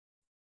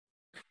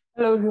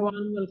Hello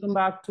everyone, welcome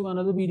back to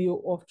another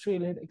video of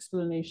Trailhead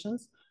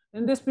explanations.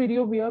 In this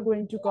video, we are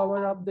going to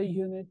cover up the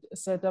unit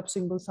setup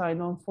single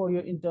sign-on for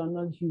your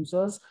internal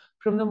users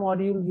from the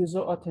module user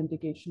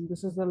authentication.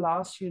 This is the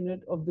last unit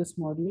of this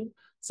module.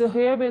 So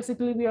here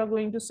basically we are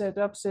going to set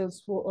up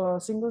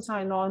Salesforce single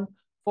sign-on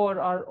for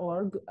our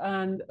org,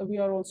 and we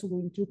are also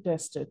going to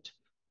test it.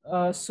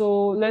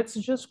 So let's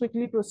just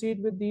quickly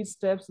proceed with these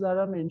steps that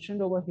are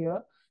mentioned over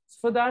here.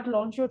 So for that,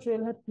 launch your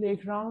Trailhead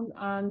playground,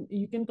 and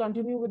you can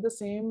continue with the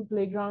same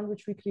playground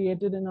which we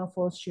created in our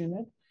first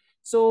unit.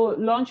 So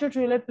launch your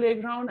Trailhead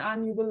playground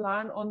and you will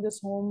land on this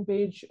home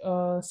page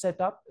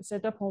setup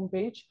home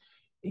page.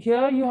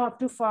 Here you have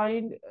to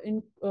find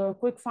in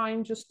quick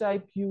find, just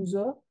type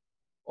user,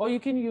 or you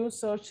can use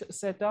search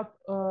setup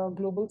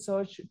global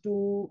search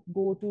to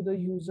go to the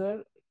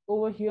user.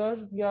 Over here,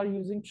 we are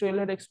using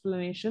Trailhead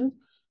explanation.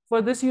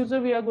 For this user,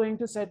 we are going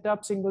to set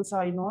up single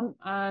sign-on,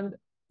 and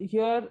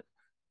here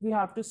we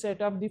have to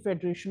set up the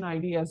federation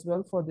ID as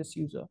well for this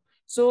user.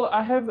 So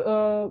I have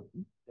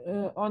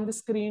on the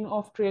screen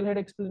of Trailhead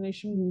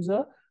explanation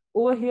user,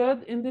 over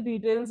here in the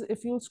details,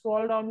 if you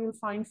scroll down, you'll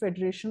find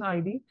federation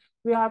ID.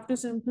 We have to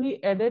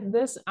simply edit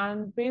this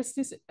and paste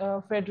this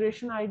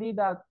federation ID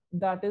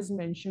that is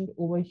mentioned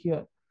over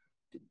here,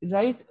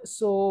 right?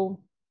 So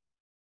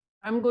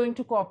I'm going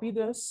to copy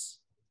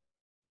this,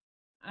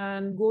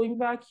 and going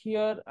back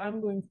here, I'm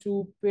going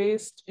to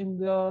paste in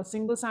the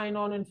single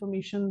sign-on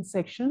information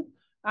section,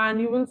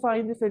 and you will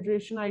find the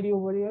federation ID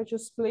over here.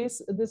 Just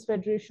place this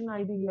federation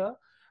ID here,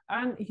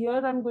 and here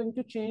I'm going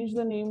to change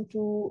the name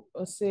to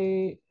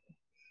say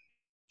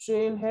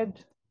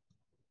Trailhead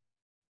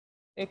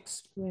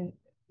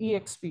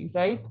EXP,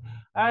 right?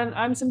 And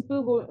I'm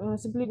simply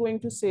going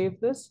to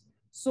save this.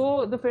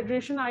 So the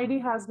federation ID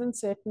has been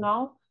set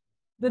now.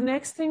 The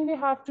next thing we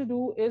have to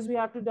do is we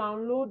have to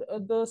download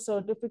the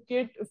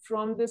certificate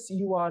from this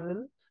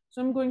URL.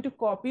 So I'm going to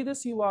copy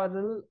this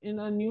URL in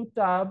a new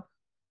tab.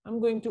 I'm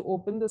going to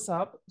open this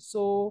up.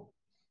 So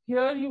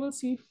here you will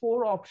see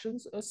 4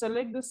 options.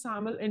 Select the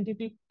SAML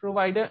entity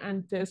provider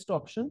and test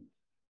option.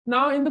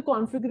 Now in the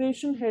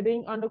configuration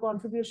heading, under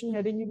configuration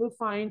heading, you will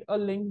find a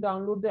link,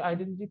 download the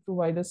identity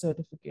provider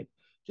certificate.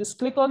 Just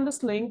click on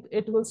this link.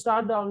 It will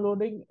start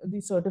downloading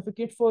the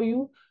certificate for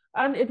you,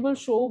 and it will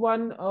show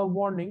one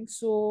warning.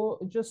 So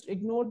just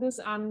ignore this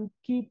and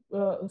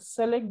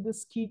select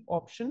this keep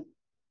option.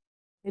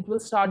 It will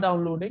start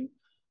downloading.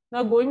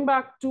 Now going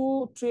back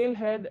to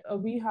Trailhead,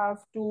 we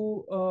have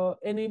to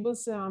enable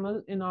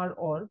SAML in our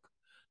org.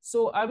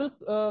 So I will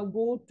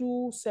go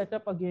to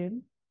setup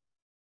again.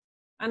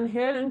 And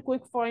here in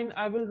quick find,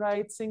 I will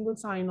write single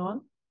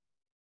sign-on,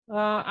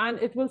 and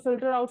it will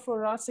filter out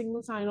for us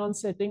single sign-on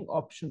setting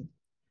option.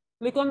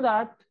 Click on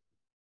that.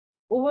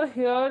 Over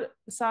here,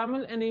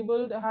 SAML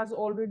enabled has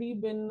already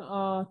been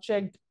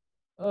checked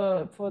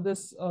for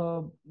this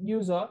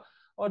user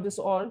or this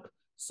org.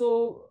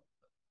 So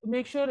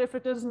make sure if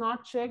it is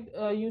not checked,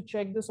 you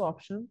check this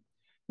option.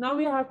 Now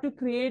we have to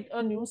create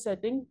a new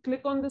setting.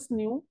 Click on this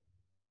new.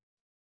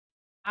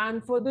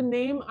 And for the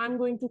name, I'm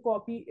going to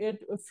copy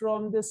it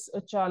from this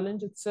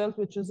challenge itself,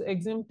 which is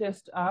exam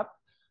test app.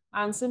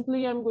 And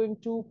simply I'm going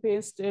to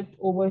paste it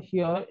over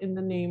here in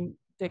the name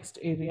text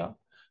area.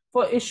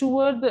 For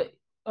issuer, the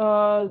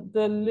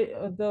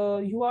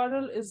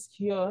URL is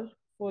here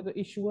for the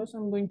issuer. So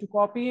I'm going to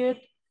copy it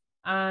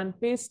and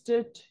paste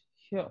it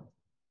here.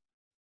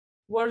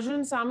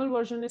 Version, SAML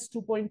version is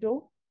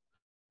 2.0.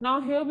 Now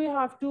here we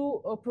have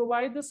to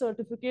provide the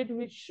certificate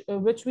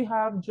which we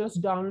have just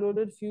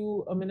downloaded a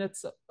few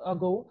minutes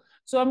ago.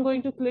 So I'm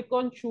going to click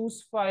on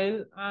choose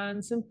file,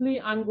 and simply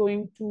I'm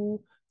going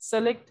to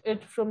select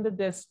it from the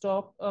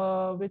desktop,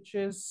 which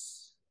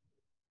is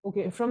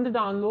okay, from the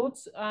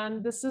downloads,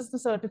 and this is the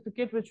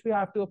certificate which we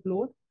have to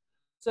upload.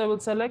 So I will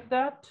select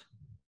that,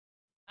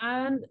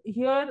 and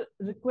here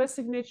request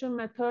signature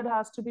method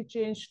has to be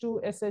changed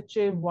to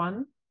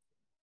SHA1.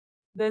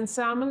 Then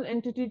SAML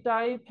entity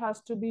type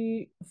has to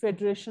be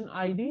federation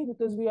ID,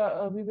 because we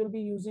will be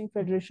using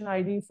federation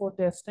ID for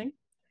testing.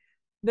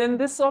 Then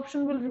this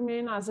option will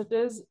remain as it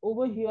is.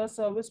 Over here,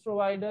 service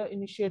provider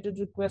initiated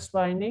request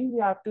binding. We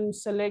have to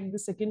select the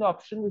second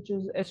option, which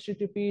is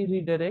HTTP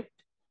redirect.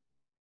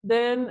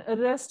 Then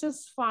rest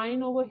is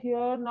fine over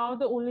here. Now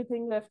the only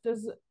thing left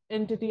is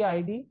entity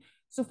ID.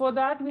 So for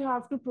that, we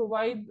have to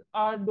provide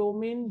our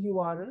domain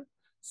URL.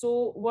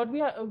 So what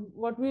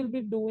we'll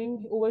be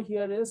doing over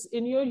here is,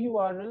 in your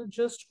URL,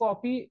 just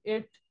copy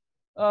it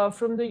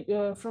from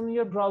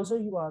your browser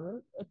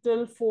URL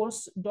till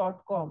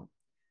force.com.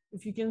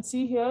 If you can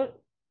see here,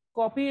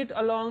 copy it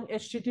along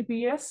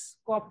HTTPS,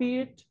 copy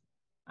it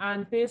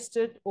and paste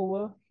it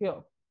over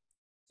here.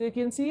 So you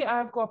can see I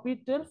have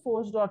copied till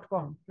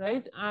force.com,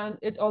 right? And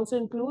it also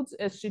includes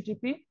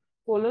HTTP :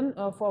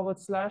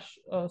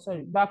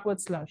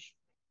 //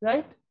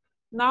 right?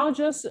 Now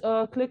just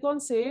click on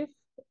save.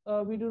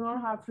 We do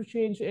not have to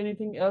change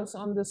anything else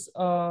on this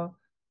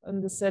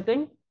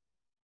setting.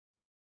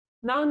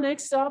 Now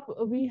next up,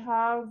 we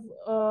have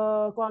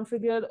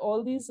configured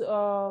all these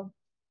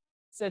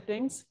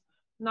settings.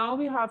 Now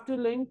we have to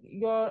link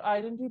your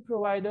identity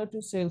provider to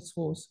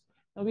Salesforce.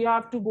 Now we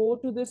have to go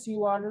to this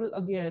URL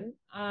again,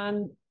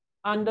 and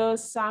under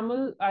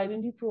SAML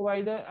identity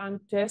provider and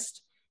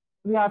test,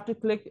 we have to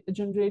click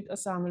generate a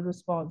SAML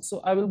response. So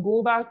I will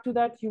go back to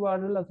that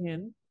URL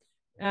again,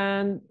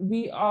 and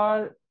we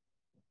are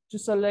to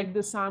select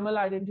the SAML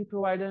identity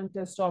provider and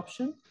test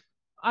option.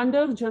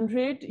 Under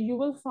generate, you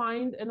will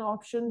find an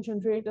option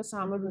generate a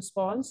SAML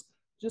response.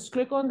 Just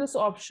click on this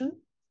option.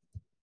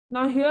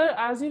 Now here,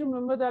 as you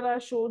remember that I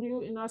showed you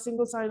in our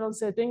single sign-on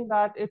setting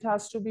that it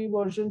has to be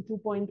version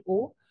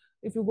 2.0.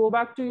 If you go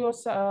back to your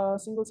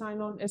single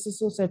sign-on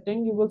SSO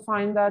setting, you will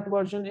find that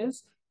version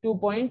is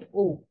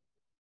 2.0.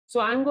 So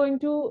I'm going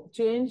to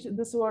change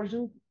this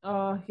version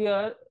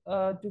here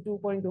to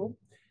 2.0.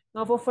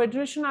 Now for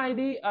federation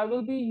ID, I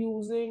will be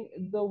using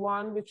the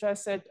one which I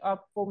set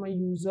up for my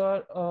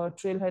user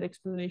Trailhead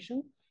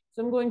explanation.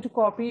 So I'm going to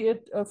copy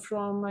it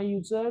from my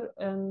user,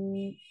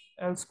 and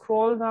I'll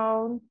scroll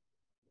down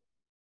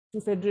to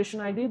federation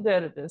ID.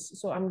 There it is.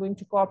 So I'm going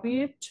to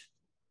copy it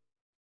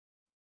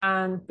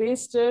and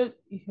paste it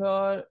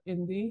here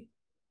in the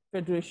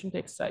federation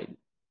text ID,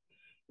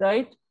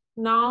 right?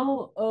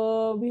 Now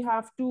we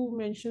have to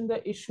mention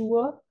the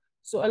issuer.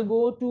 So I'll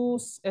go to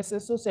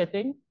SSO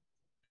setting.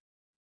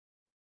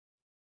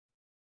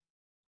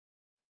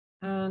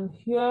 And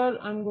here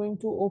I'm going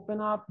to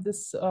open up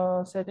this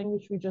setting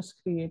which we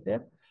just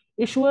created.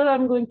 Issuer,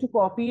 I'm going to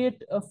copy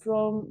it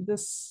from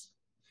this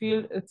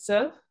field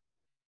itself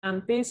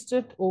and paste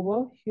it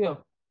over here.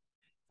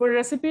 For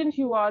recipient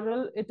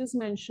URL, it is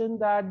mentioned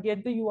that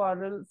get the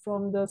URL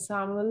from the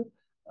SAML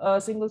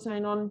single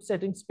sign-on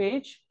settings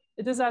page.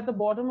 It is at the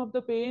bottom of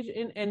the page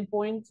in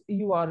endpoint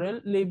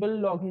URL, label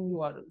login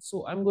URL.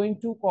 So I'm going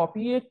to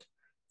copy it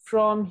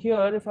from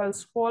here. If I'll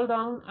scroll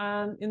down,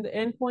 and in the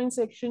endpoint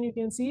section, you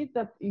can see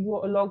that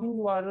your login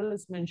URL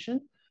is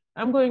mentioned.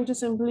 I'm going to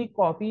simply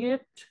copy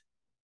it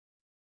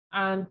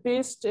and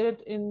paste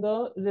it in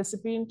the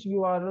recipient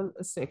URL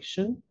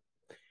section.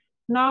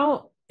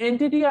 Now,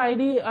 entity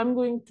ID, I'm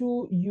going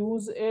to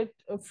use it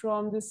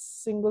from this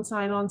single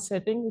sign-on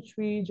setting, which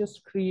we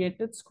just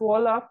created.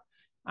 Scroll up,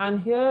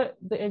 and here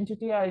the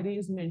entity ID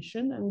is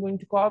mentioned. I'm going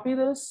to copy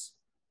this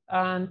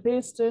and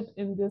paste it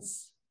in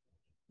this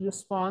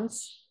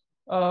response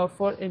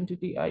for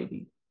entity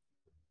ID.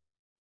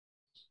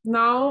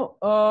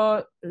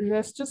 Now,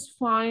 rest is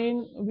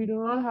fine. We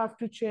do not have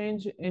to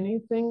change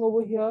anything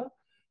over here.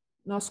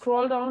 Now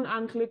scroll down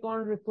and click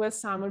on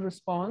request SAML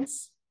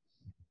response.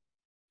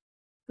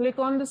 Click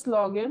on this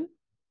login.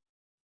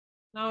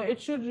 Now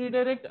it should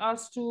redirect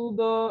us to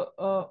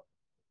the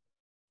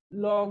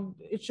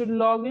it should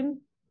log in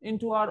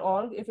into our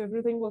org. If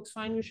everything works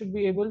fine, you should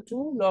be able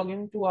to log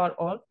into our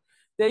org.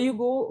 There you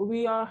go.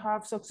 We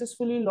have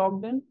successfully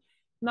logged in.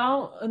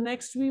 Now,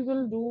 next we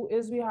will do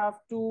is we have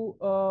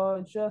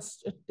to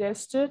just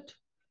test it.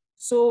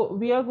 So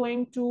we are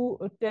going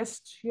to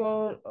test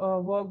your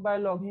work by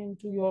logging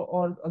into your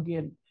org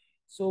again.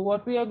 So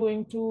what we are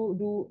going to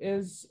do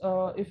is,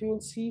 if you'll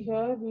see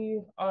here,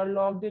 we are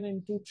logged in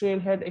into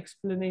Trailhead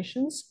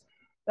explanations.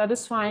 That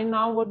is fine.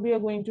 Now what we are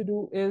going to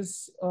do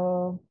is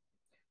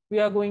we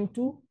are going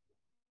to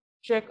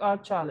check our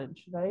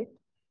challenge, right?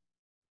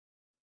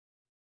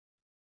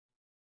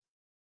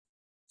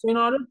 So in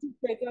order to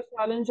check our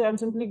challenge, I'm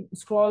simply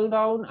scroll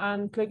down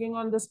and clicking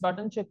on this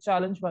button, check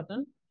challenge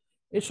button.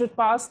 It should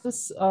pass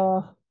this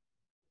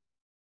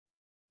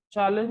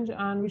challenge,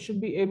 and we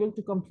should be able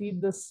to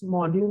complete this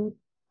module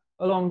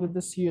along with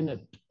this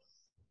unit.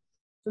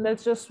 So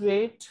let's just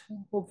wait.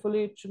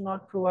 Hopefully it should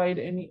not provide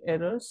any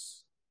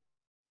errors.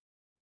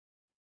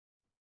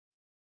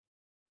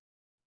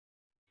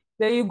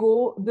 There you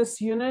go.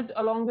 This unit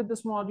along with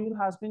this module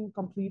has been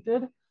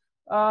completed.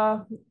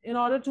 In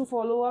order to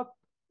follow up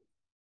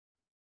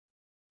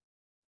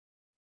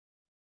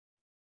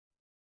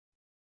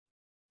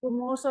for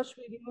more such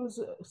videos,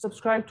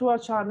 subscribe to our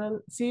channel.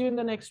 See you in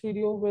the next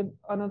video with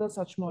another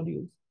such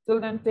module.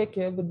 Till then, take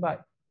care. Goodbye.